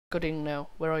Good now.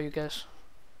 Where are you guys?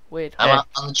 Wait. I'm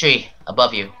on the tree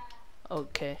above you.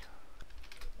 Okay.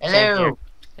 Hello.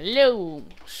 Hello.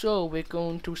 So we're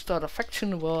going to start a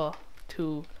faction war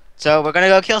to. So we're gonna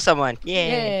go kill someone.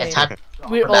 Yay! It's time.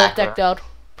 We're all back, decked bro. out.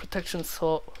 Protection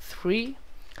 3.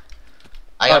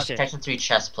 I got shit. protection 3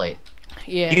 chest plate.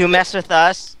 Yeah. You mess with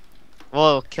us,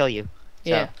 we'll kill you.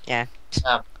 Yeah. Yeah.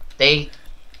 Hey,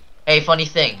 funny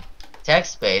thing.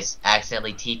 TechSpace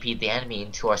accidentally TP'd the enemy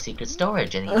into our secret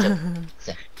storage and he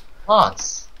took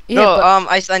lots. Yeah, No, but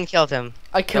Iceland killed him.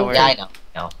 I killed Yeah, I him know.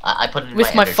 No, I put it in with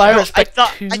my my fire Ender respect.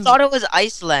 I thought it was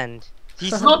Iceland.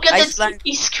 chest. Look at Iceland.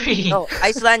 the TP screen. No,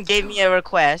 Iceland gave me a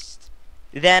request.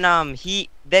 Then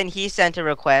he sent a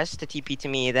request to TP to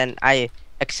me. Then I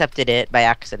accepted it by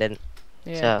accident.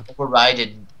 Yeah. So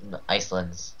Overrided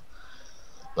Iceland's.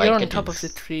 You're Like on a top of the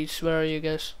deuce. trees. Where are you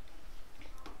guys?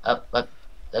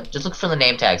 Just look for the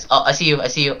name tags. Oh, I see you. I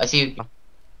see you. I see you.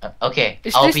 Okay,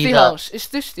 Is I'll this be the house? Is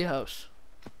this the house?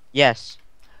 yes.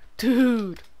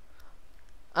 Dude.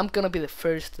 I'm gonna be the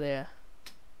first there.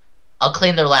 I'll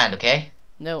claim their land. Okay.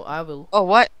 No, I will. Oh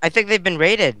what? I think they've been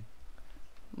raided.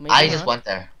 Maybe I just not. went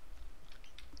there.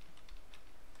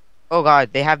 Oh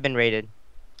god, they have been raided.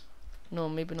 No,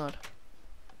 maybe not.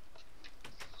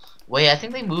 Wait, I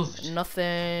think they moved.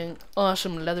 Nothing. Oh,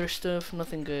 some leather stuff.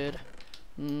 Nothing good.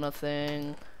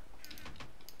 Nothing.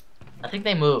 I think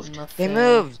they moved. They Nothing.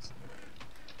 moved.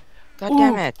 God Ooh.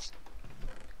 damn it.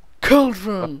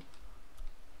 Cauldron.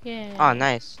 Yeah. Oh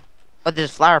nice. Oh,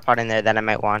 there's a flower pot in there that I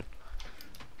might want.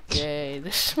 Yay,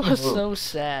 this was so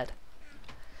sad.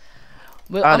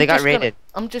 Well, Oh, they got raided.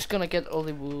 I'm just gonna get all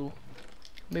the wool.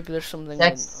 Maybe there's something.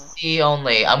 Let's see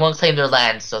only. I'm gonna claim their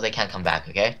land so they can't come back.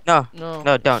 Okay. No, No,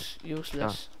 no, don't. it's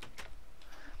useless.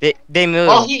 they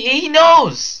moved. Oh, he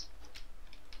knows.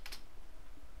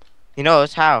 He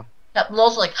knows how. That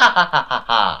blows like ha ha ha ha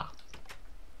ha.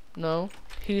 No,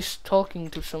 he's talking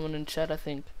to someone in chat, I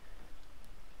think.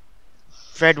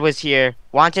 Fred was here.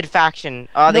 Wanted faction.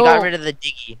 Oh, they No. got rid of the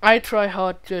diggy. I try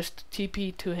hard just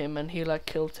TP to him and he like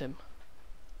killed him.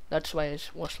 That's why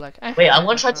it was like. Wait, I'm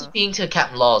gonna try TPing to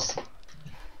Captain Laws.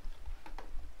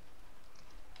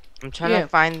 I'm trying Yeah. to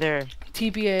find their.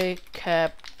 TBA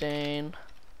Captain.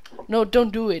 No,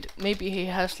 don't do it. Maybe he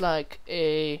has like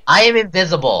a. I am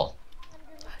invisible.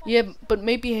 Yeah, but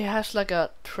maybe he has like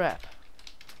a trap.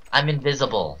 I'm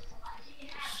invisible.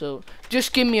 So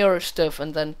just give me your stuff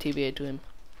and then TBA to him.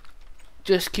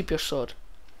 Just keep your sword.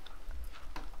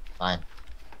 Fine.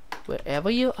 Wherever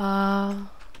you are.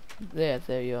 There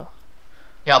you are.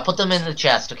 Here, I'll put them in the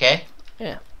chest. Okay.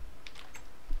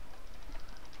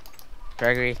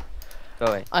 Gregory, go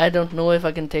away. I don't know if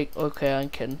I can take. Okay, I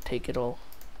can take it all.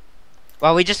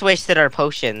 Well, we just wasted our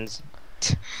potions.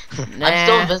 Nah. I'm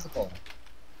still invisible.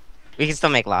 We can still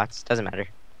make lots. Doesn't matter.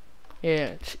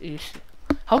 Yeah, it's easy.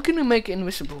 How can you make it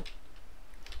invisible?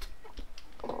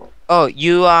 Oh,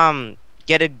 you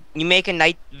you make a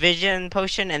night vision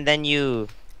potion and then you.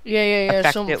 Yeah.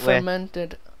 Affect Some it with-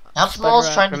 fermented. Captain Laws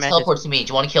Spider trying to fermented. teleport to me. Do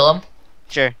you want to kill him?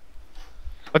 Sure.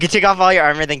 Okay, take off all your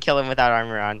armor, then kill him without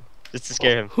armor on, just to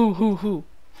scare him. Who?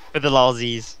 For the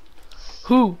lolsies.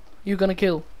 Who you gonna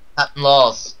kill? Captain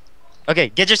Laws. Okay,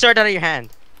 get your sword out of your hand,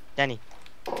 Danny.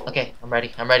 Okay, I'm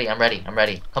ready. I'm ready. I'm ready. I'm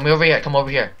ready. Come over here. Come over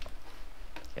here.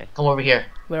 Okay. Come over here.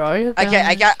 Where are you?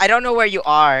 Guys? I don't know where you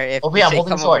are. If Over you here, I'm say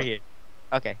holding come the sword. over here.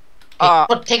 Okay. Hey,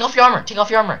 take off your armor. Take off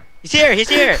your armor. He's here. He's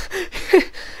here.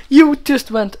 You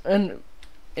just went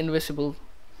invisible.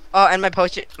 Oh, and my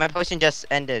potion just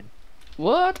ended.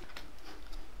 What?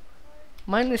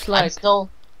 Mine is like.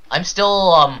 I'm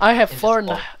still I have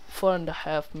invisible.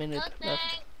 4.5 minutes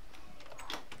left.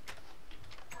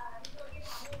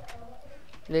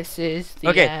 This is the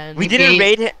Okay, end. we didn't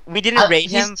raid him. We didn't raid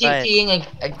He's him, but TPing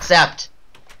accept.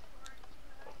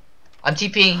 I'm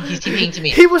TPing. He's TPing to me.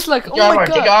 He was like, Take oh your my armor.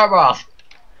 Take your god, armor off.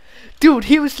 dude.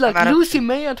 He was like, I'm out of- Lucy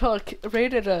Mayatalk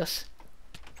raided us.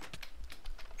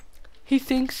 He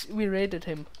thinks we raided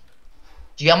him.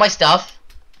 Do you have my stuff?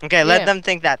 okay, Yeah. let them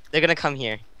think that they're gonna come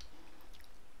here.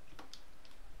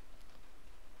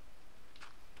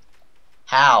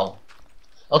 How?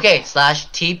 Okay, slash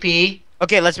TP.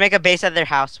 Okay, let's make a base at their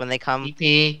house when they come.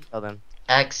 TP Kill them.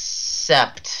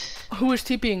 accept. Who is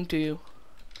TPing to you?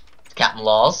 Captain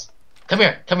Laws. Come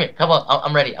here. Come here. Come on.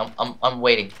 I'm ready. I'm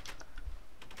waiting.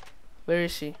 Where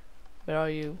is he? Where are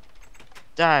you?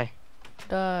 Die.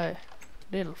 Die,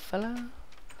 little fella.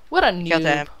 What a Kill noob.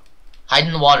 them. Hide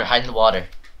in the water. Hide in the water.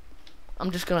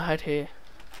 I'm just gonna hide here.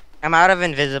 I'm out of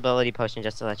invisibility potion,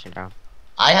 just to let you know.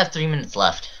 I have 3 minutes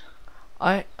left.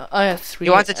 I have 3.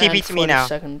 He wants to TP and to me 40 now.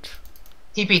 Seconds.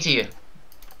 TP to you.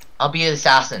 I'll be an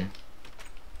assassin.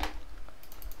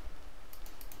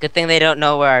 Good thing they don't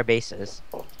know where our base is.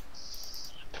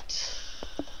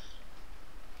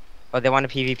 Oh, they want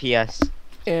to PvP us.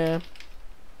 Yeah.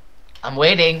 I'm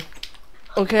waiting.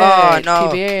 Okay. Oh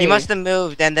no, TBA. he must have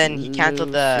moved and then he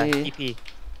canceled the Lucy. TP.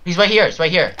 He's right here. He's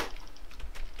right here.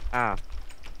 Oh.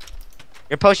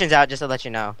 Your potion's out, just to let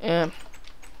you know. Yeah.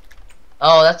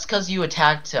 Oh, that's because you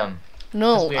attacked him. That's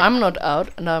No, weird. I'm not out,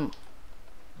 and I'm.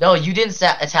 No, you didn't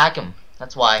attack him.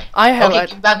 That's why. I have. Okay,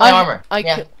 give me back my armor. I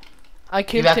Yeah. I Give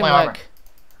me killed back him my armor. like.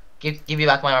 Give me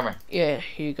back my armor. Yeah,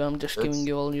 here you go. I'm just Boots. giving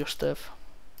you all your stuff.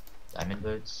 Diamond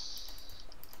boots.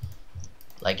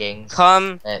 Leggings.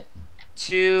 Come Eh,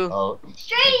 to Oh,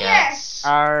 Stranger! pickaxe.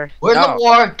 our We're in no. the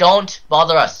war. Don't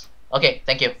bother us. Okay,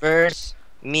 thank you. Verse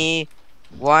me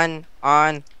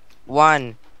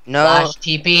 1-on-1. No. Slash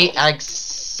TP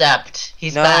accept.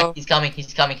 He's No. back. He's coming.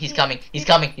 He's coming. He's coming. He's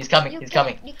coming. He's coming. He's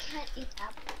coming. You can't eat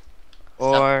apple.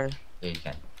 Or Here you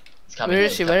can. He's coming. Where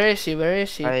He's is he? coming. Where is he? Where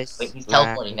is he? ice Wait, he's land.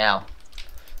 teleporting now.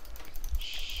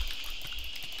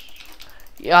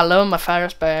 Yeah, I love my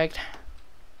Ferris bag.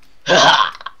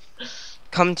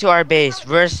 Come to our base.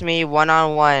 Verse me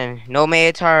 1-on-1. No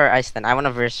Maetar or Iceland. I want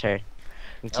to verse her.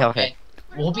 And kill Okay.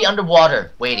 We'll be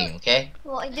underwater waiting. Okay.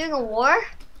 Well, are you doing a war?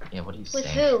 Yeah. What are you With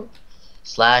saying? who?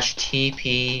 Slash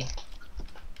TP.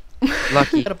 her.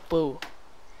 Lucky. Got a bow.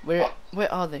 Where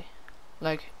are they?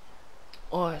 Like,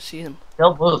 oh, I see them.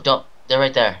 Don't move. Don't. They're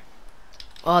right there.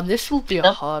 Oh, this will be a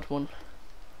Yep. hard one.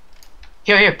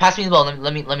 Here. Pass me the ball.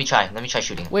 Let me try. Let me try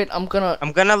shooting. Wait, I'm gonna.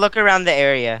 I'm gonna look around the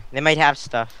area. They might have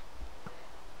stuff.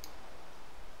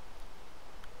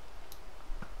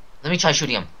 Let me try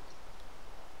shooting him.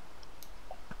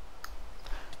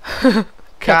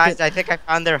 Guys, I think I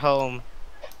found their home.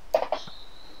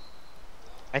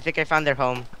 I think I found their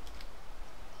home.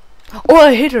 Oh,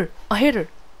 I hit her. I hit her.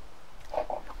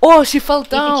 Oh, she fell You need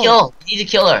to down. kill. You need to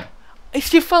kill her.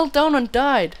 She fell down and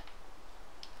died.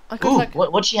 I got Ooh. like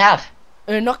What'd she have?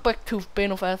 a knockback to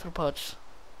Bane of Arthropods.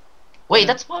 Wait, Yeah.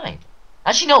 that's mine.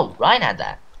 Actually, no. Ryan had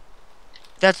that.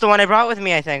 That's the one I brought with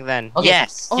me, I think, then. Okay.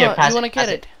 Yes. Oh, Here, pass you wanna it, pass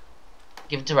get it. it?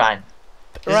 Give it to Ryan.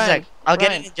 Just a Ryan, sec. I'll get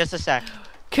Ryan. it in just a sec.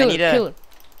 Kill need it, a- kill it.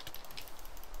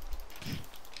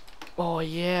 Oh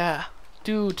yeah,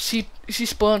 dude, she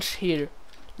spawns here.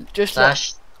 Just like,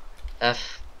 Slash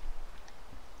F.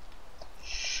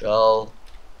 Show.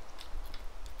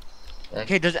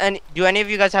 Okay, do any of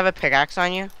you guys have a pickaxe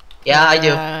on you? Yeah, I do.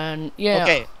 and yeah.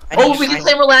 Okay. I Oh, need we to can find-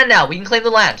 claim our land now. We can claim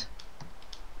the land.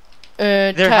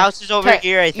 Their Tech, house is over Tech,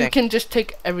 here, I You think. can just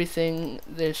take everything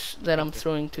that I'm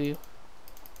throwing to you.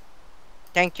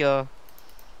 Thank you.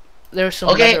 There's some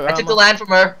Okay, leather I took the armor. land from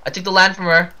her. I took the land from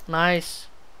her. Nice.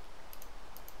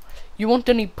 You want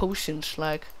any potions?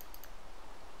 Like,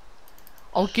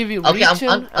 I'll give you Okay, I'm region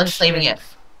and unclaiming it.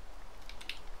 strength.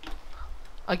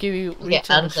 I'll give you Okay,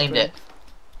 region and unclaimed it. strength.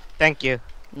 Thank you.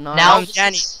 Nice. Now,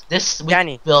 Danny. this we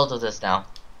Danny. build with this now.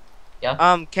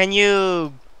 Can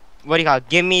you, what do you call it?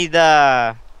 Give me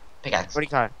the, Pickaxe. what do you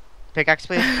call it? Pickaxe,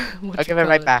 please? What I'll you give it call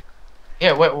right back.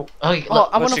 Here, wait. Okay, Oh, look.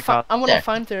 I what's wanna it called? I wanna There.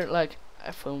 find their like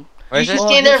iPhone. Where You is can it? Oh,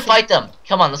 stay there and here's fight them.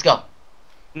 Come on, let's go.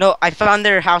 No, I found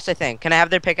their house, I think. Can I have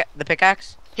their the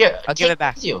pickaxe? Here, I'll give take it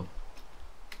back. with You.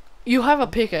 You have a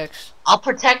pickaxe. I'll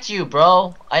protect you,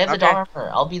 bro. I have the Okay.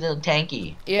 armor. I'll be the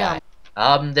tanky. Yeah.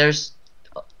 guy. There's.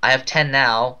 I have 10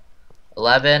 now.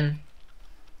 11.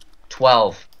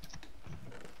 12.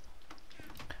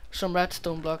 Some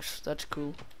redstone blocks. That's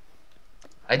cool.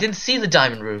 I didn't see the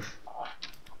diamond roof.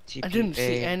 I didn't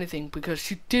see TPA. anything because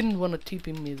she didn't want to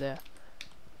TP me there.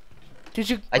 Did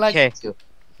you I like? Okay. you.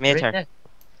 Me Right turn. there.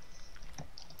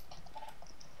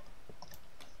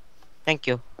 Thank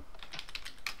you.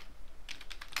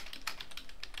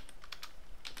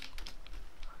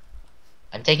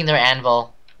 I'm taking their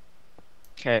anvil.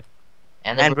 Okay.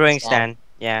 And their And brewing stand.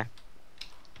 Yeah.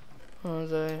 Oh,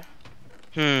 they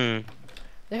Hmm.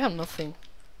 have nothing.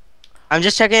 I'm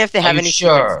just checking if they Are have you any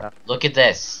secret sure? stuff. Look at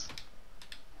this.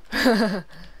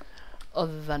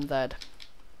 Other than that,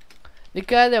 the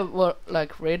guy that were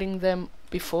like raiding them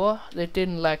before, they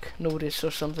didn't like notice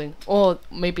or something, or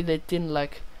maybe they didn't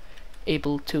like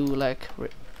able to like.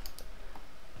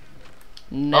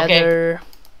 Nether.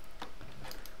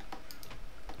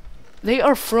 They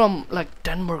are from like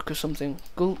Denmark or something.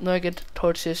 Gold nugget,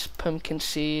 torches, pumpkin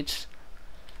seeds.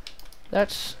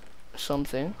 That's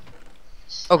something.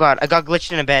 Oh god, I got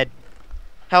glitched in a bed.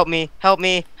 Help me, help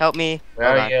me, help me. Where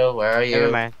Hold are on. you? Where are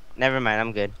you? Never mind,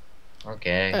 I'm good.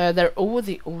 Okay. They're over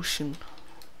the ocean.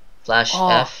 Slash Oh.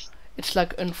 F. It's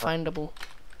like unfindable.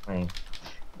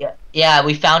 Yeah,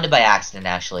 we found it by accident,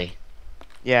 actually.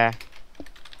 Yeah.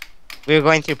 We were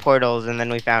going through portals and then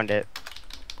we found it.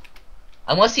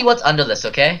 I want to see what's under this,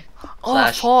 okay? Oh,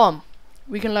 Slash- farm.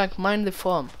 We can like mine the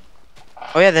farm.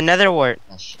 Oh yeah, the nether wart.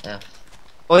 Slash F.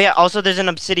 Oh yeah, also there's an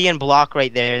obsidian block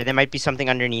right there. There might be something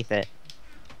underneath it.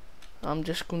 I'm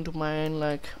just going to mine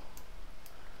like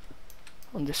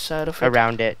on this side of it.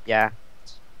 Around it, yeah.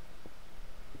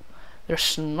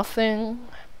 There's nothing.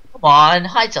 Come on,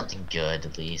 hide something good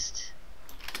at least.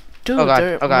 Dude, Oh god,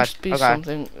 there oh god, must be oh god.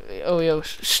 something. Oh yo,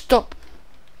 stop.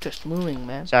 Just moving,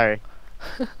 man. Sorry.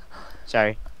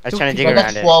 Sorry. I was Dude, trying to dig What around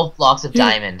about it. 12 blocks of Yeah.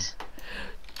 diamond?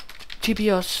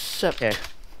 TPR sept. Okay.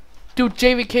 Dude,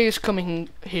 JVK is coming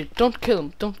here. Don't kill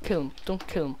him. Don't kill him. Don't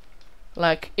kill him.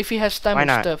 Like, if he has diamond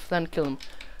not? stuff, then kill him.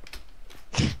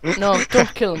 No,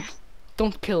 don't kill him.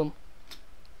 Don't kill him.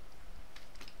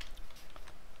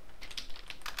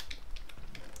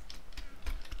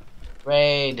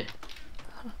 Raid.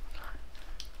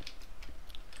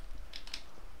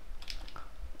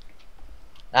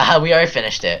 We already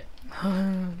finished it.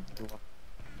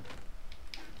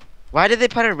 Why did they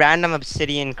put a random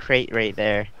obsidian crate right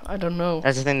there? I don't know.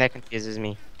 That's the thing that confuses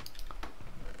me.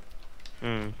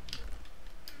 Hmm.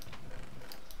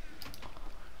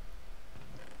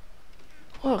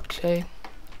 Okay.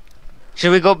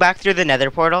 Should we go back through the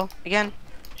nether portal again?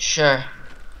 Sure.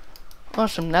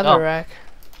 Awesome, netherrack.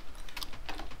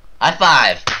 High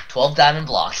five. 12 diamond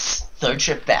blocks. Third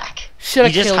trip back. Should I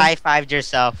You just kill him? high-fived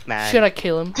yourself, man. Should I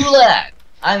kill him? Do that.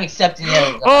 I'm accepting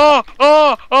it.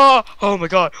 Oh my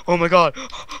god, oh my god.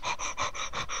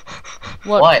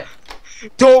 What? What?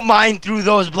 Don't mine through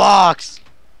those blocks.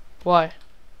 Why?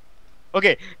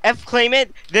 Okay, F claim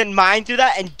it, then mine through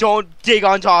that, and don't dig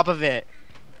on top of it.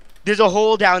 There's a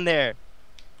hole down there.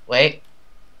 Wait.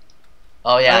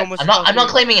 Oh yeah. almost I'm not fell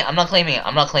through. claiming it. I'm not claiming it.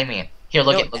 I'm not claiming it. Here,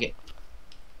 look No. it. Look it.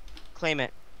 Claim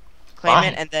it. Claim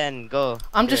Fine. it and then go.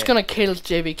 I'm do just it. gonna kill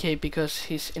JVK because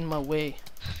he's in my way.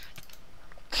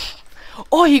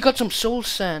 Oh, he got some soul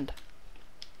sand.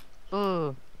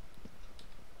 Ooh.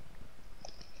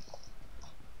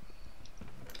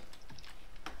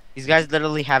 These guys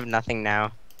literally have nothing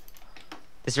now.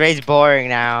 This raid's boring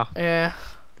now. Yeah.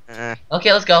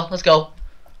 Okay, let's go. Let's go.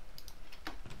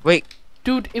 Wait,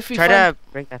 Dude, if we try find...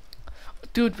 to break that.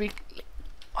 Dude, we...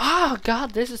 Oh,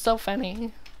 God, this is so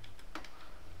funny.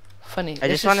 Funny. I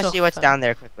This just want is to so see what's funny. down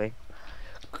there quickly.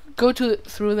 Go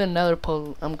through the nether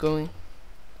portal. I'm going.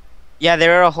 Yeah,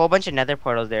 there are a whole bunch of nether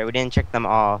portals there. We didn't check them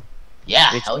all.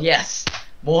 Yeah. Which- Hell yes.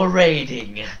 More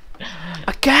raiding.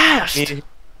 A ghast!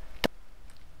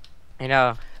 I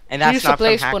know. And that's Here's a not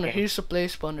place from spawner. hacking. Here's a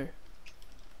place spawner.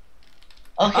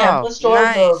 Okay, Oh, let's store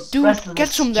nice. the rest Dude, of get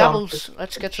this some junk. levels.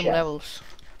 Let's get some Yeah. levels.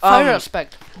 Fire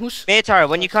aspect. Who's Matar,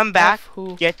 when you come back,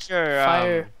 who get your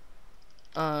fire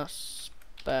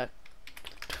aspect?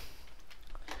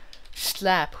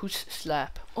 Slap. Who's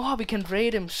slap? Oh, we can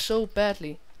raid him so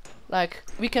badly. Like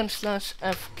we can slash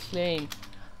F claim.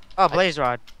 Oh, blaze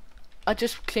rod. I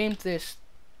just claimed this.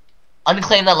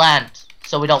 Unclaim the land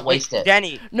so we don't waste it.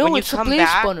 Danny, No, when you it's a come place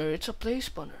back, spawner. It's a place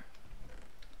spawner.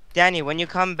 Danny, when you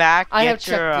come back, I get have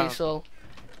your. checked these all.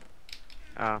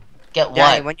 Oh. Get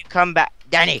Danny, what? when you come back,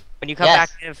 Danny, when you come Yes.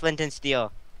 back, get a flint and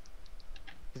steel.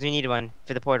 Cause we need one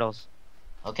for the portals.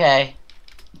 Okay.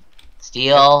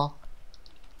 Steel.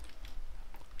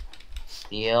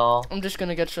 Steel. I'm just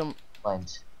gonna get some.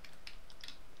 Flint.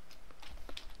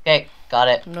 Okay, got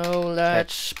it. No,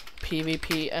 let's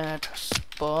PvP at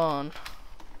spawn.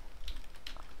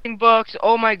 Books.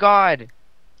 Oh my god.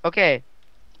 Okay,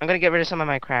 I'm gonna get rid of some of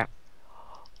my crap.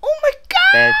 Oh my god!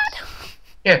 Beds.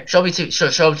 Here, show me to show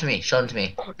them to me. Show them to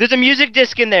me. There's a music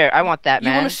disc in there. I want that, You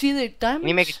man. wanna see the diamonds? Let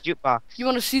me make a jukebox. You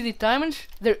wanna see the diamonds?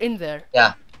 They're in there.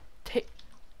 Yeah. Take.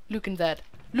 Look in that.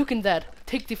 Look in that.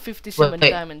 Take the 57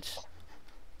 Wait. diamonds.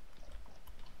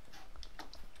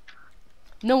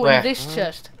 No, Where? in this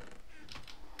chest.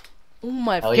 Oh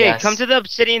my. Oh, Okay, yes. come to the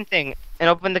obsidian thing and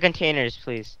open the containers,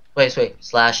 please. Wait.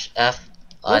 Slash F.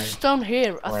 What's down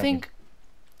here? I Claim. think.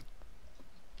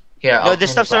 Here, No, I'll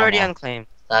this claim stuff's it right already now. unclaimed.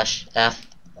 Slash F.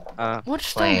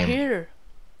 What's Claim. down here?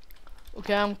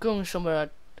 Okay, I'm going somewhere.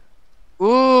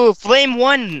 Ooh, flame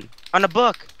 1 on a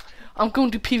book. I'm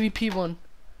going to PvP one.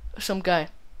 Some guy.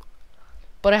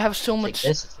 But I have so Take much.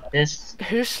 this.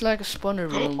 Here's like a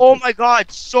spawner room. Oh my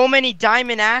god, so many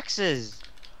diamond axes.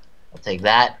 I'll take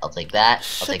that. I'll take that.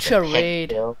 I'll take Such the a pet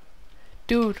raid. shield.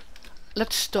 Dude,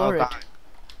 let's store Oh, it. God.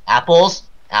 Apples.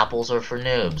 Apples are for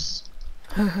noobs.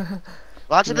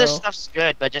 Lots of this No. stuff's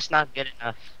good, but just not good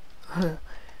enough.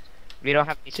 We don't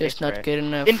have any space Just for not it. good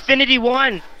enough. Infinity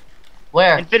 1!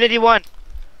 Where? Infinity 1!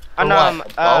 On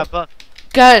what? A boat? book.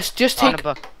 Guys, just On a take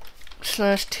book.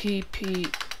 slash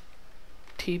TPA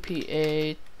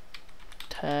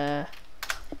ta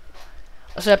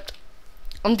accept.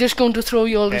 I'm just going to throw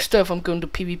you all this Okay. stuff. I'm going to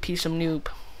PvP some noob.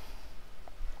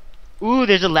 Ooh,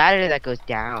 there's a ladder that goes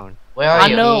down. Where are I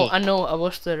you? know, Me. I know, I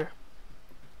was there.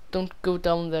 Don't go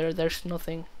down there, there's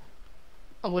nothing.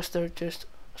 I was there just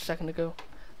a second ago.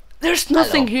 There's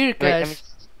nothing Hello. here, Wait, let me- guys.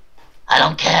 I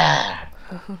don't care.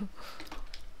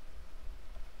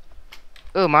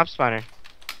 Ooh, mob spawner.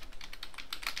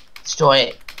 Destroy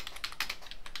it.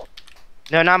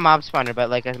 No, not mob spawner, but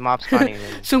like a mob spawning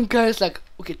room. Some guy's like,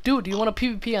 okay, dude, you want a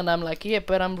PvP? And I'm like, yeah,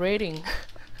 but I'm raiding.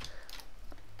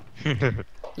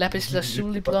 Lapis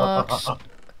lazuli blocks.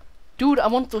 Dude, I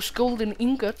want those golden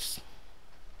ingots.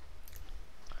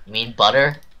 You mean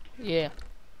butter? Yeah.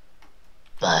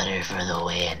 Butter for the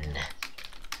win.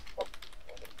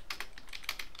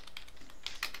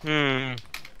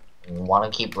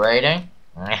 Want to keep raiding?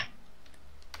 Eh.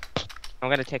 I'm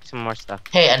gonna take some more stuff.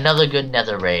 Hey, another good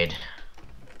nether raid.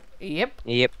 Yep.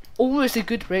 Yep. Always a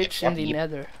good raids in the Yep.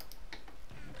 nether.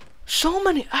 So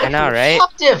many I apples. know, right?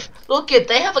 Captive! Look it,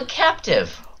 they have a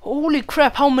captive. Holy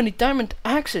crap, how many diamond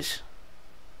axes?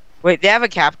 Wait, they have a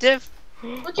captive?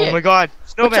 Look Oh it. my god,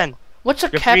 snowman! What's a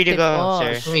You're free captive? to go, Oh,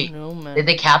 sir. Free. snowman.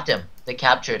 They capped him. They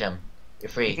captured him. You're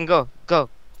You free. can go, go.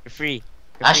 You're free.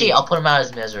 You're Actually, free. I'll put him out of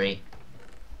his misery.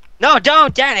 No,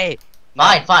 don't, Danny! No.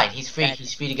 Fine, fine. He's free. That-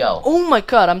 He's free to go. Oh my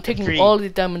god, I'm taking free. all the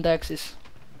diamond axes.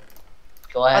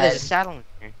 Go Oh, ahead. there's a saddle in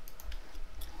here.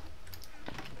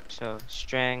 So,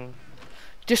 string.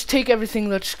 Just take everything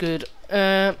that's good.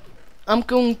 I'm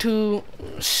going to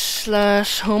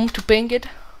 /home to bank it.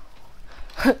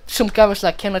 Some guy was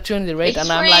like, can I join the raid? He's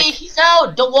And I'm free. like, He's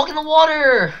out. Don't walk in the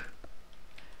water.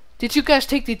 did you guys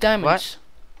take the diamonds?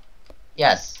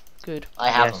 Yes, Good. I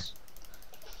have him. Yes.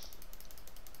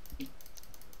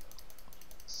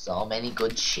 So many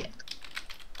good shit.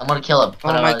 I'm gonna kill him.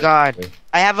 Put Oh him my out of his god. misery.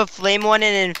 I have a flame one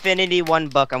and an infinity one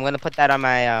book. I'm gonna put that on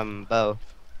my bow.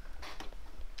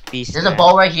 Beast. There's a man.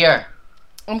 bow right here.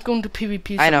 I'm going to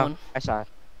PvP I know. someone. I saw it.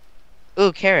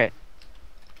 Ooh, carrot.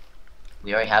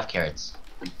 We already have carrots.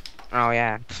 Oh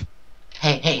yeah.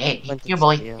 Hey, hey, hey. Flint Here, and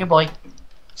boy. steel. Here, boy.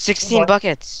 16 boy.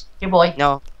 buckets. Here, boy.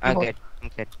 No, I'm boy. good. I'm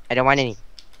good. I don't want any.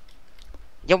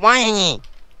 You want any?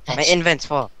 My Fetch. invent's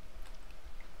full.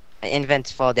 My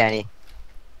invent's full, Danny.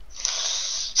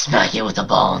 Smack it with a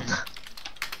bone.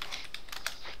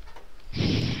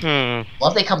 What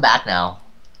if they come back now?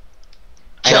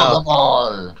 I Kill know. them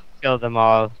all. Kill them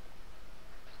all.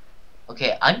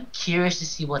 Okay, I'm curious to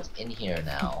see what's in here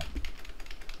now.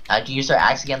 How'd you use our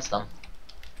axe against them?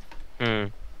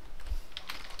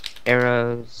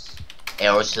 Arrows.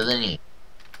 Arrows to the knee.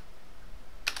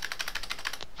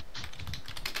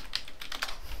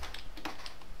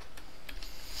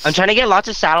 I'm trying to get lots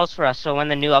of saddles for us, so when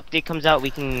the new update comes out,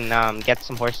 we can get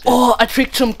some horses. Oh, I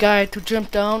tricked some guy to jump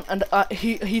down, and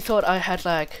he thought I had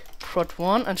like prot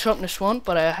 1 and sharpness 1,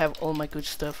 but I have all my good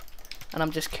stuff, and I'm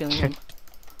just killing him.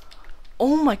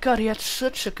 Oh my god, he had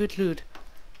such a good loot.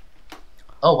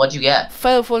 Oh, what'd you get?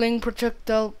 Fire falling,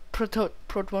 projectile, prot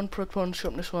 1,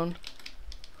 sharpness 1.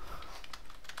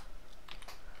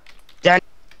 Dan-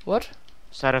 What?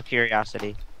 Just out of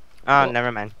curiosity. Oh, What?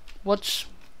 never mind. What's...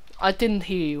 I didn't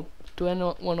hear you. Do any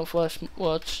one of us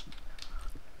watch?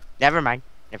 Never mind.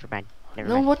 Never mind. Never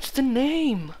No, mind. what's the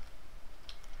name?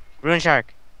 Rune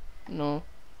shark. No.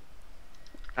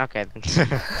 Okay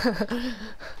then.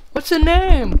 What's the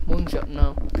name? One shot,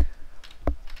 no.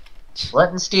 Flint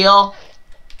and steel.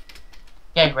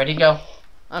 Okay, ready to go.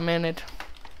 I'm in it.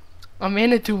 I'm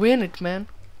in it to win it, man.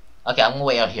 Okay, I'm gonna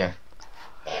wait out here.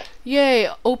 Yay,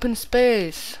 open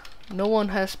space. No one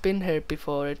has been here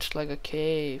before. It's like a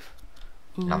cave.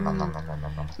 Ooh. No, no, no, no, no, no,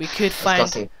 no. We could Let's go find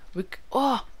see.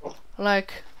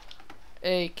 like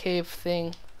a cave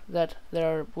thing that there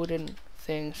are wooden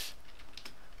things.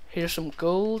 Here's some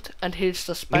gold, and here's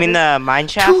the You spider. mean the mine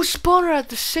shaft? Two spawner at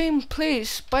the same place.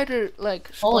 Spider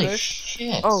like Holy spawners.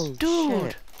 shit. Oh,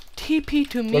 Dude, shit. TP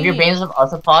to You have your me. brains of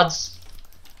arthropods?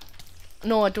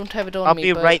 No, I don't have it on I'll me.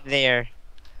 be but right there.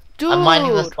 Dude, I'm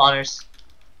mining the spawners.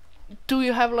 do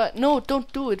you have like? No,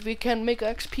 don't do it. We can make a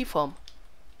XP farm.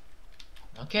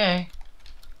 Okay.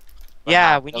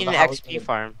 Yeah, how- we don't need know an how we XP can-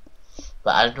 farm.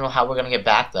 But I don't know how we're gonna get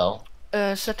back though.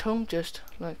 Set home just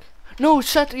like. No,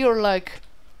 set your like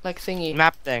thingy.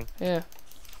 Map thing. Yeah.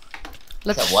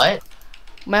 Is that what?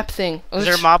 Map thing. Because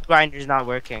our Let's- mob grinder's not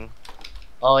working.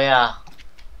 Oh yeah.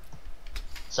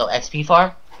 So XP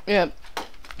farm? Yeah.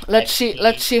 Let's see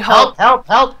how Help! Help!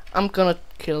 Help! I'm gonna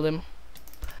kill them.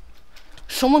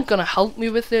 Someone gonna help me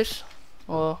with this,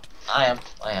 or I am.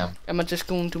 I am. am I just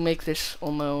going to make this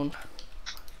on my own,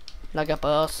 like a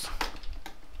boss?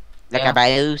 Like Yeah. a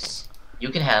bios. You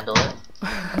can handle it.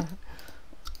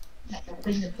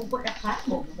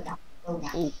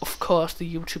 Oh, of course, the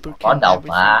YouTuber Có can đâu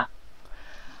everything. mà.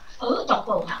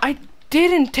 I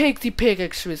didn't take the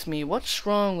pickaxe with me. What's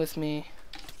wrong with me?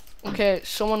 Okay,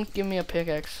 someone give me a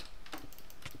pickaxe.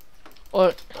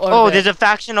 Or Oh, the- there's a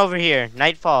faction over here.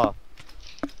 Nightfall.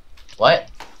 What?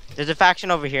 There's a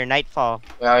faction over here. Nightfall.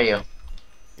 Where are you?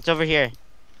 It's over here.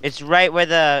 It's right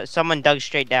where someone dug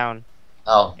straight down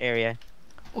Oh, area.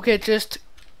 Okay, just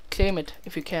claim it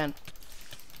if you can.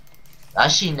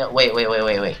 actually no. Wait. We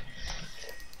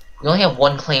only have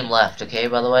one claim left. Okay,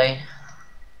 by the way.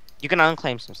 You can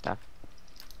unclaim some stuff.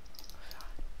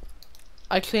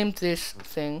 I claimed this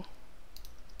thing.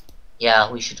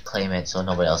 Yeah, we should claim it so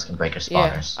nobody else can break our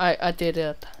spawners. Yeah, I did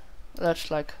it. That's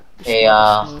like the Hey,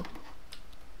 smartest move.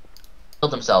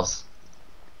 Killed themselves.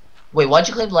 Wait, why'd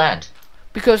you claim land?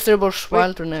 Because there was Wait.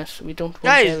 wilderness. We don't want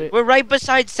Guys, it. we're right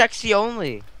beside Sexy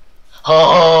Only.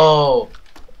 Oh,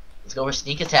 let's go for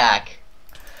sneak attack.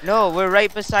 No, we're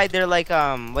right beside their like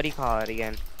what do you call it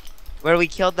again? Where we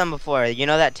killed them before. You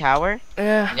know that tower?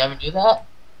 Yeah. You never knew that?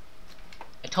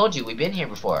 I told you we've been here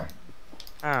before.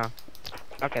 Oh.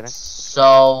 Okay then.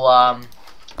 So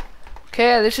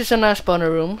Okay, this is a nice spawner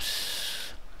room.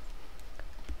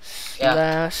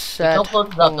 Yeah. Slash don't set close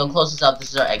this up. Don't home. close this up. This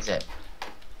is our exit.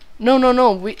 No.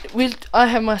 I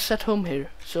have my set home here,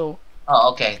 so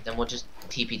Oh, okay. Then we'll just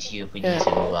TP to you if we Yeah. need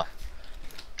to move up.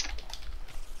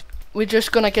 we're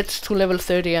just gonna get to level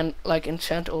 30 and like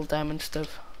enchant all diamond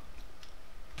stuff.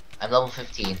 I'm level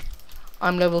 15.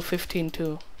 I'm level 15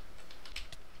 too.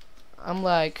 I'm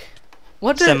like,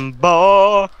 what the?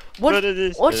 Simba.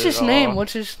 What's his name?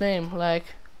 What's his name? Like,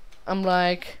 I'm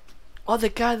like, oh, the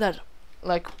guy that,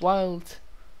 like, wild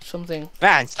something.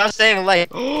 Man, stop saying like.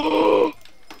 Oh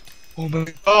my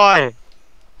god,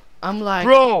 I'm like,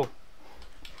 bro.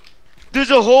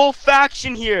 There's a whole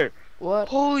faction here. what?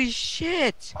 Holy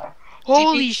shit.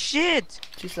 Holy shit.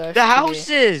 She's like, The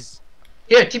houses.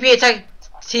 Here, TP attack.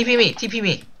 TP me. TP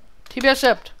me. TP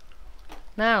accept.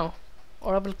 Now.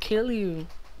 Or I will kill you.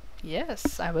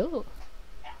 Yes, I will.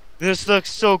 This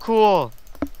looks so cool.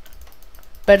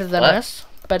 Better than What? us.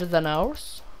 Better than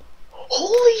ours.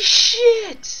 Holy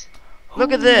shit!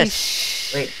 Look at Holy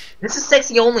this. Wait, this is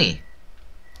sexy only.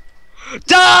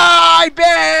 Die,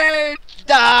 bitch!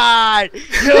 Die!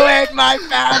 You ate my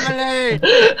family!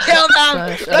 Kill them!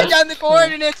 Nice. Write down the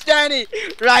coordinates, Danny!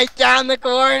 Write down the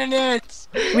coordinates!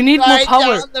 We need more Write power.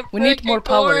 down the We need more freaking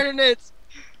power. Coordinates.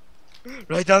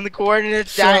 Write down the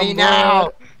coordinates, Some Danny, now!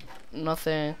 wood.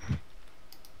 Nothing.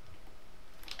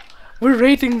 We're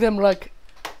rating them like,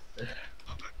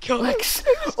 Kill them.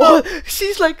 oh,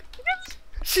 she's like,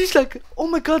 oh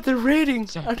my god, they're raiding.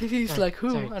 Sorry, And he's sorry, like,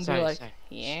 who? sorry, And sorry, they're like, sorry.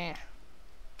 yeah.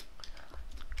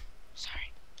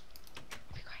 Sorry.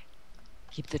 Be quiet.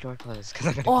 Keep the door closed. 'Cause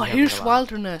I'm gonna Oh, be here's having a lot.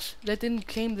 wilderness. They didn't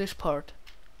claim this part.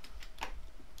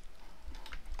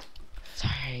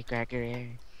 Sorry,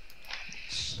 Gregory.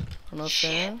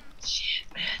 Nothing. Shit,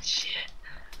 man, shit.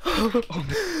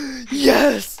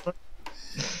 Yes!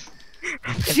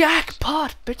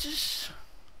 Jackpot, bitches!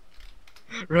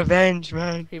 Revenge,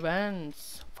 man. Revenge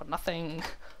for nothing.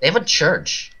 They have a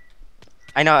church.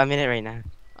 I know, I'm in it right now.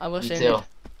 I was Me in too. it.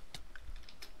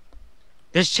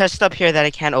 There's chests up here that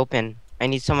I can't open. I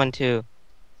need someone to.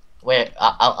 Wait,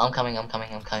 I'm coming.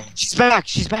 She's back.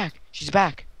 She's back. She's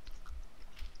back.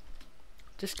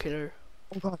 Just kill her.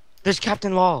 Oh god. There's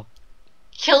Captain Law.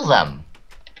 Kill them.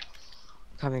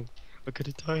 Coming. We're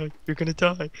gonna die. You're gonna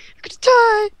die. You're gonna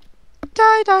die.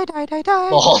 Die, die, die, die, die.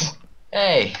 Lol.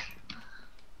 Hey.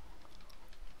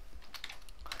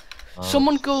 Oh.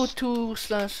 Someone go to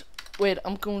slash. Wait,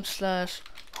 I'm going slash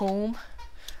home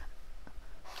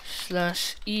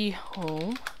slash e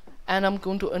home, and I'm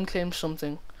going to unclaim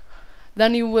something.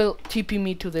 Then you will TP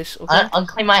me to this, okay?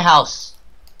 Unclaim my house.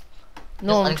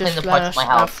 No, I'm unclaim just the parts of slash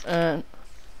my house.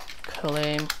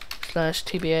 claim slash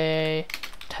TBA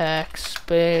tag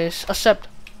space accept.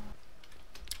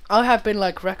 I have been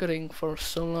like recording for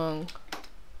so long.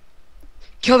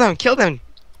 Kill them. Kill them.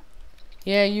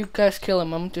 Yeah, you guys kill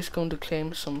him. I'm just going to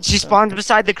claim some. She spawns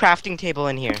beside the crafting table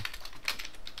in here.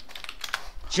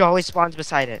 She always spawns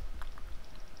beside it.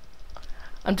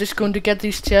 I'm just going to get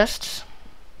these chests.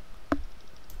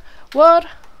 What?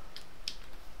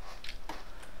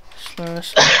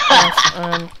 Slash F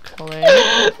and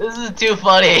claim This is too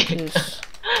funny. is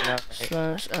No,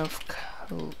 slash F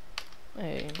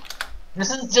claim. This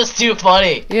is just too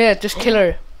funny. Yeah, just kill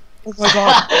her. oh my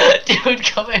god. Dude,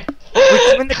 come here.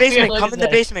 Wait, come in the basement. Look Come at in the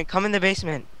this. basement. Come in the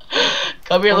basement.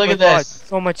 Come here, Oh look my at god, this.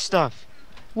 So much stuff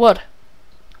What?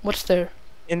 What's there?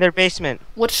 in their basement.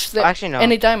 What's there? Actually, no.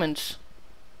 Any diamonds?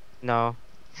 No.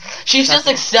 She's just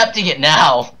accepting it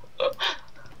now.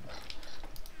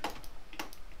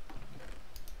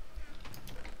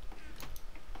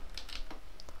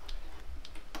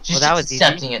 She's that just was easy.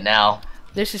 accepting it now.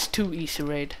 This is too easy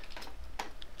raid.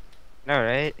 All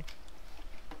right.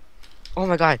 Oh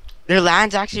my god, their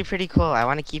land's actually pretty cool. I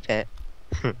want to keep it.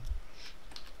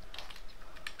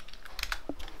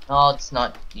 No, it's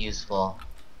not useful.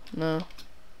 No.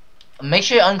 Make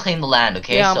sure you unclaim the land,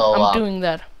 okay? Yeah, so I'm doing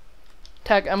that.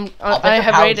 Tag, I'll bet I the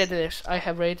have house- rated this. I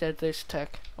have rated this tag.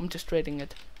 I'm just rating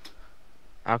it.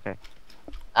 Okay.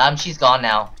 she's gone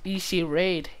now. Easy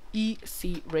raid.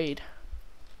 Easy raid.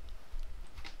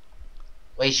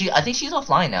 Wait, I think she's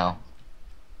offline now.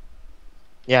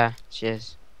 Yeah, she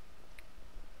is.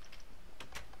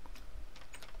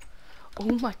 Oh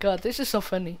my god, this is so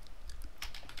funny.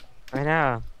 I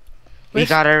know. We Where's-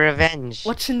 got our revenge.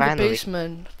 What's in finally. the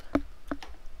basement?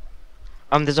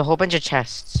 There's a whole bunch of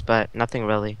chests, but nothing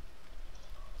really.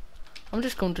 I'm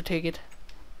just going to take it.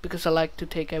 Because I like to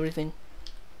take everything.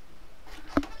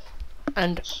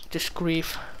 And just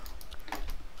grief.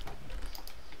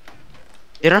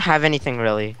 They don't have anything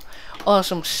really. Oh,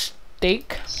 some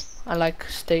steak. I like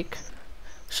steak.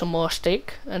 Some more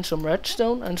steak. And some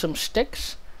redstone. And some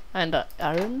sticks. And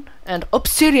iron. And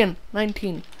obsidian.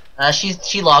 19.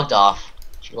 She logged off.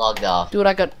 She logged off. Dude,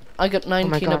 I got Oh 19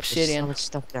 my god, there's so obsidian. much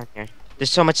stuff down here.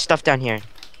 There's so much stuff down here.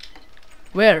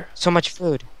 Where? So much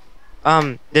food.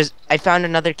 I found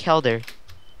another kelder.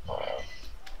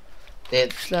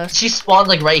 Slash- She spawned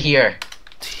like right here.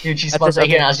 Dude, she At spawned this right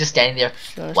here and other- I was just standing there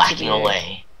slash whacking today.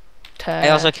 away. Tag. I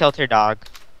also killed her dog.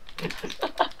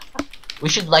 We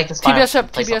should like this TBS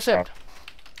up. place TBS up. there.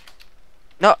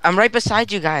 No, I'm right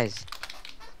beside you guys.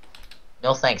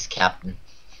 No thanks, Captain.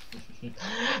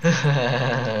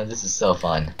 This is so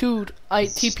fun. Dude, I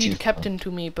This is too TP'd fun. Captain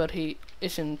to me, but he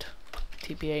isn't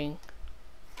TPing.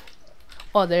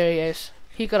 Oh, there he is.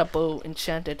 He got a bow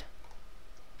enchanted.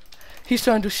 He's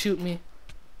trying to shoot me.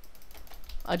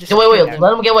 I just No, wait, killed wait, him.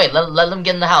 let him get away. Let him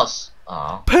get in the house.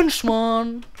 Aw. Punch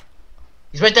one.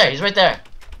 He's right there. He's right there.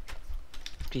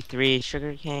 53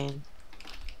 sugarcane.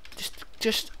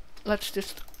 Let's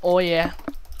just. Oh yeah.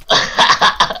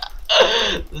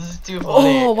 This is too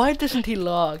funny. Oh, why doesn't he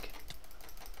log?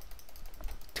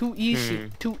 Too easy. Hmm.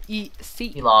 Too He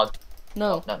easy. logged.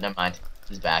 No, No, never mind.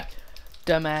 He's back.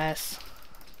 dumbass.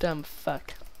 Dumb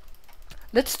fuck.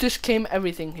 Let's just claim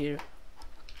everything here.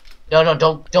 No,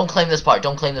 don't claim this part.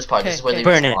 Don't claim this part. This Okay, is where okay. they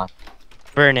Burn it. respawn.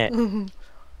 Burn it.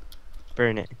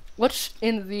 Burn it. What's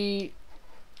in the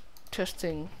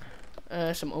testing?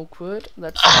 Some oak wood.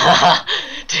 That's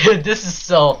Dude, this is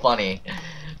so funny.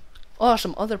 oh,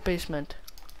 some other basement.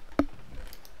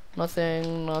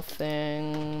 Nothing.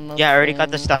 Nothing. Yeah, I already got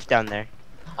the nothing. stuff down there.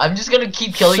 I'm just gonna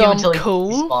keep killing you Some until he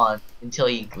coal? spawns. Until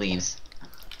he leaves.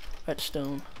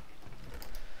 Redstone.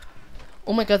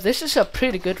 Oh my god, this is a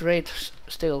pretty good raid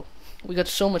still. We got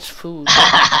so much food.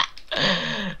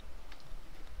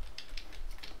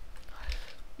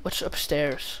 What's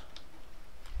upstairs?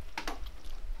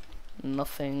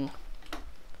 Nothing.